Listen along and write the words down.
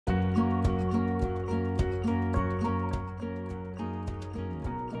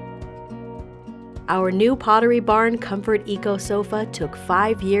Our new Pottery Barn Comfort Eco Sofa took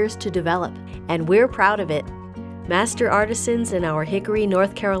 5 years to develop, and we're proud of it. Master artisans in our Hickory,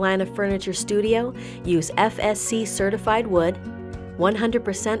 North Carolina furniture studio use FSC certified wood, 100%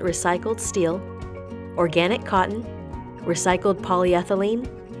 recycled steel, organic cotton, recycled polyethylene,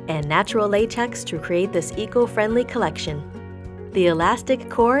 and natural latex to create this eco-friendly collection. The elastic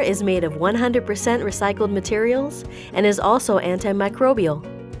core is made of 100% recycled materials and is also antimicrobial.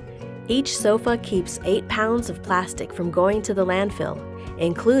 Each sofa keeps 8 pounds of plastic from going to the landfill,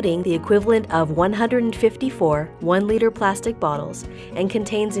 including the equivalent of 154 1-liter plastic bottles, and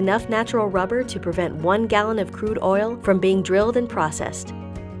contains enough natural rubber to prevent 1 gallon of crude oil from being drilled and processed.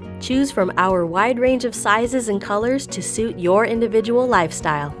 Choose from our wide range of sizes and colors to suit your individual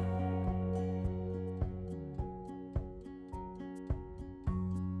lifestyle.